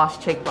of a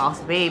boss chick,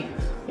 boss babe,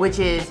 which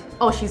is,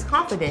 she's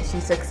confident,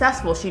 she's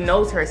successful, she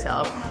knows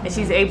herself, and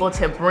she's able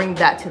to bring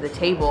that to the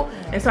table.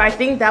 And so I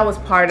think that was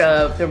part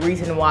of the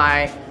reason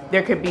why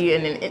there could be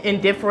an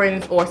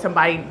indifference or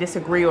somebody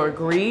disagree or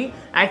agree.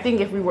 I think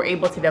if we were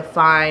able to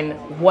define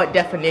what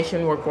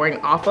definition we're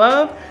going off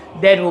of,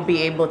 then we'll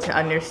be able to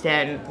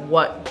understand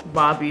what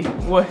Bobby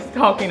was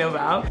talking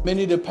about.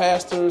 Many of the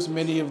pastors,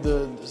 many of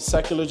the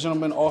secular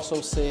gentlemen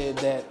also said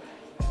that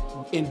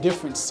in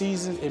different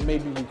seasons, it may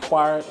be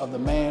required of the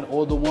man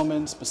or the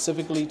woman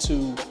specifically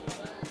to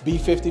be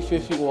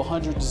 50-50 or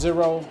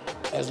 100-0,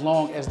 as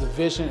long as the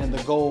vision and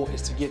the goal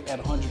is to get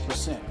at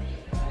 100%.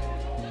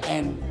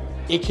 And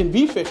it can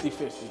be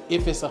 50-50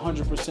 if it's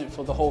 100%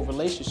 for the whole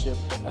relationship,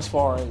 as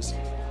far as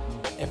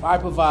if I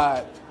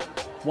provide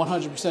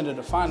 100% of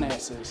the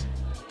finances,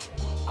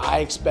 I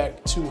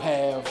expect to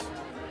have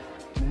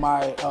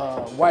my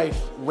wife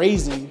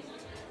raising,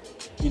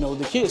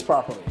 the kids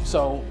properly.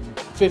 So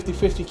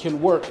 50-50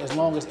 can work as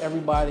long as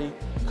everybody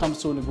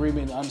comes to an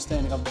agreement and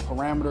understanding of the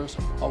parameters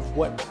of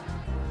what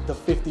the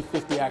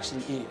 50-50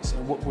 actually is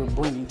and what we're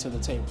bringing to the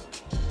table.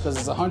 Because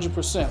it's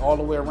 100% all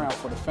the way around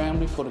for the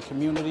family, for the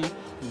community,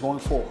 and going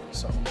forward.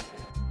 So.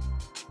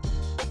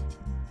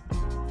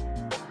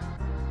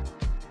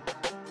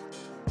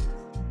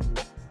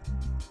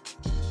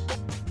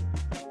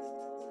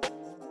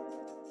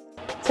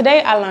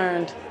 Today I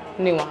learned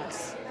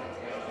nuance.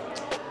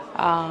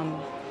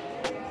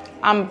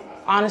 I'm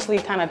honestly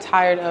kind of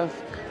tired of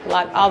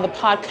all the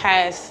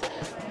podcasts,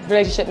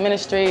 relationship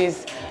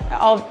ministries,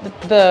 all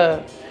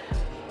the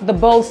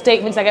bold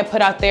statements that get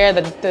put out there,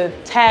 the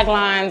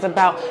taglines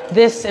about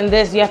this and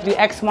this, you have to do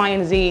X, Y,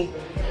 and Z.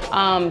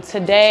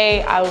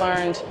 Today I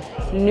learned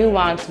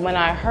nuance when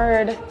I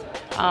heard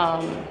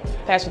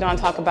Pastor Don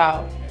talk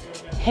about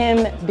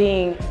him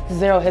being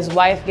 0, his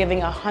wife giving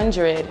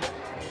 100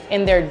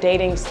 in their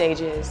dating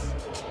stages,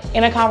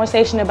 in a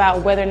conversation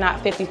about whether or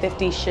not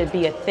 50-50 should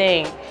be a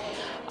thing.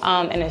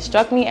 And it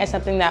struck me as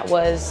something that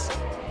was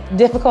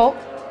difficult.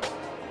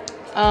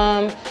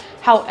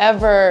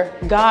 However,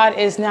 God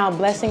is now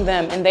blessing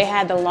them, and they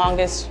had the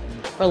longest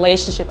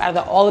relationship out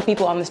of all the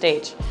people on the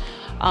stage,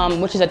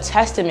 which is a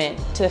testament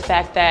to the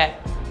fact that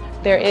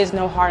there is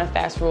no hard and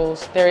fast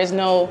rules. There is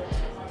no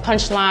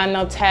punchline,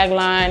 no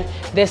tagline,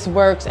 this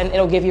works and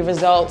it'll give you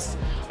results,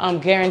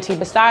 guaranteed.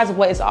 Besides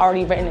what is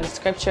already written in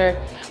Scripture,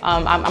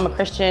 I'm a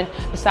Christian,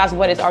 besides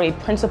what is already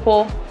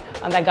principle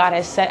that God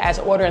has set as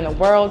order in the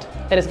world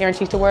that is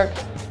guaranteed to work.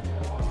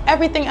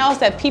 Everything else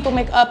that people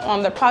make up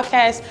on their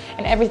podcast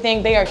and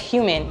everything, they are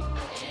human.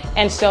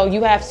 And so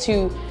you have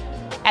to,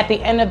 at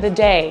the end of the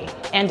day,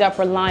 end up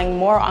relying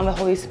more on the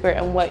Holy Spirit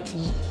and what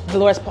the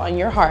Lord has put on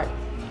your heart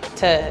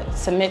to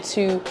submit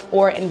to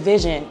or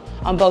envision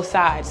on both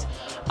sides,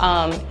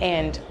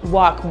 and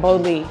walk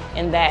boldly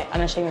in that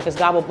unashamed, because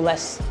God will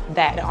bless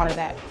that and honor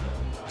that.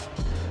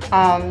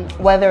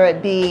 Whether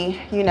it be,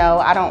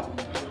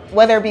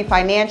 whether it be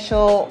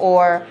financial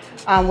or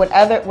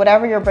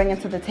whatever you're bringing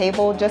to the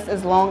table, just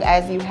as long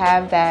as you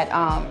have that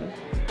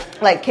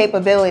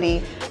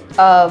capability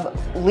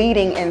of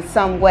leading in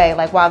some way.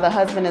 Like while the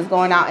husband is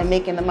going out and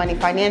making the money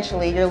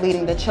financially, you're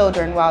leading the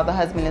children while the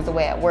husband is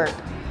away at work.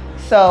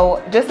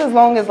 So just as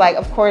long as,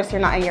 of course,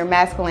 you're not in your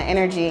masculine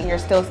energy and you're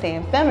still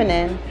staying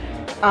feminine,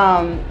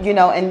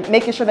 and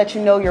making sure that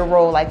you know your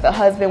role, like the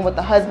husband, what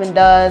the husband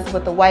does,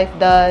 what the wife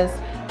does.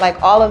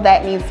 Like all of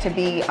that needs to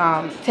be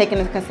taken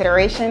into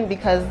consideration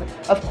because,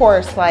 of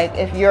course, like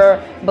if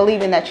you're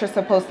believing that you're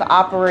supposed to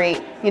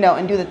operate,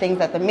 and do the things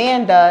that the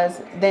man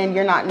does, then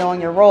you're not knowing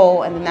your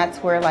role, and then that's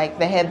where like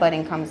the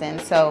headbutting comes in.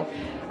 So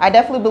I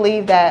definitely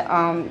believe that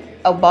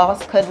a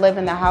boss could live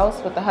in the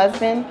house with the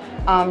husband.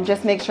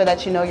 Just make sure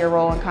that you know your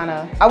role and kind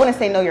of, I wouldn't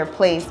say know your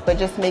place, but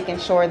just making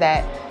sure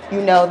that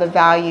you know the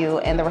value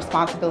and the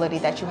responsibility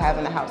that you have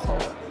in the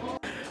household.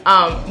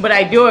 But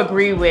I do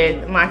agree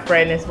with my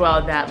friend as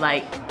well that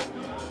like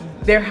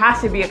there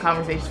has to be a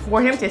conversation.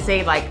 For him to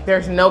say like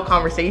there's no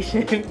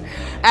conversation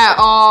at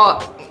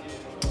all,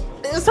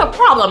 it's a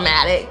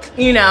problematic.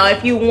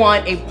 If you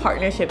want a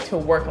partnership to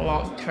work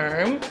long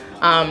term,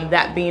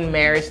 that being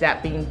marriage,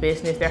 that being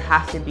business, there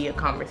has to be a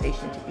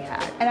conversation to be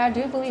had. And I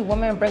do believe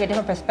women bring a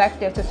different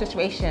perspective to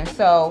situations.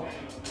 So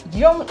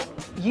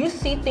you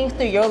see things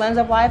through your lens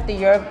of life, through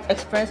your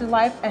experience of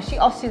life, and she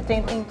also sees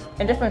things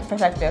in different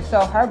perspectives.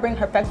 So her bringing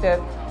her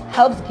perspective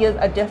helps give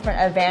a different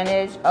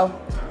advantage of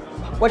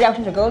what you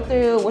actually should go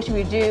through, what should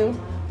we do.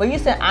 But you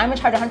said, I'm in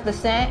charge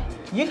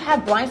 100%, you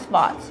have blind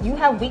spots, you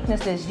have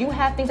weaknesses, you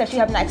have things that she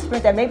has not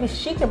experienced that maybe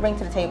she can bring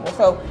to the table.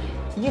 So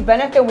you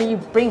benefit when you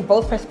bring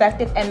both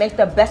perspectives and make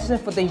the best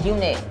decision for the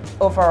unit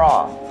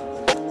overall.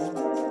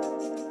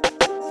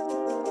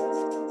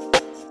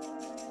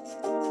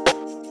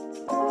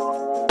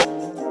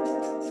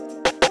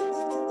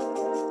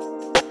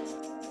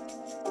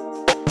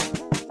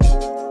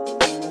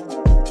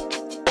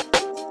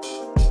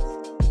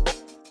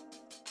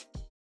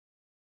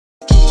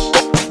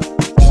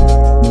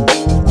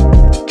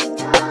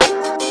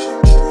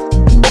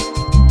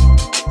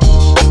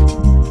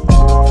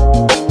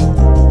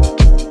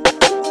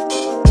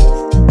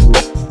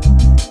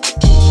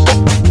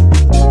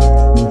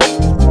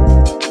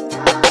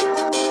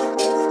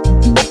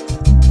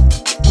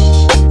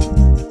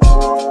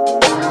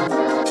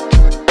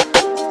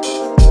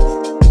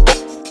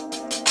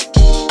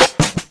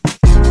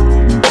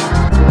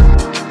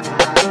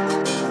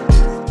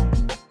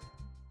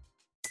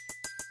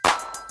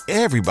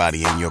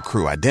 Everybody in your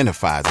crew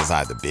identifies as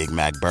either Big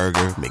Mac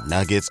Burger,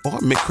 McNuggets, or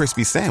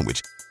McCrispy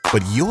Sandwich.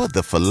 But you're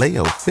the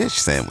Filet-O-Fish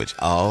Sandwich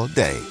all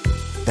day.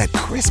 That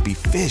crispy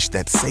fish,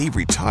 that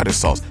savory tartar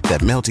sauce,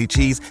 that melty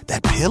cheese,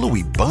 that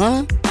pillowy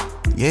bun.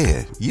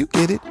 Yeah, you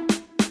get it.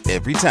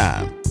 Every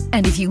time.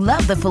 And if you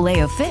love the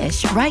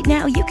Filet-O-Fish, right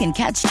now you can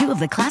catch two of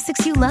the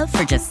classics you love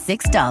for just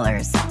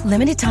 $6.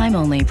 Limited time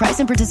only. Price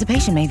and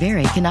participation may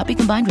vary. Cannot be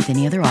combined with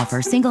any other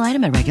offer. Single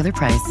item at regular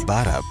price.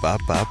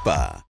 Ba-da-ba-ba-ba.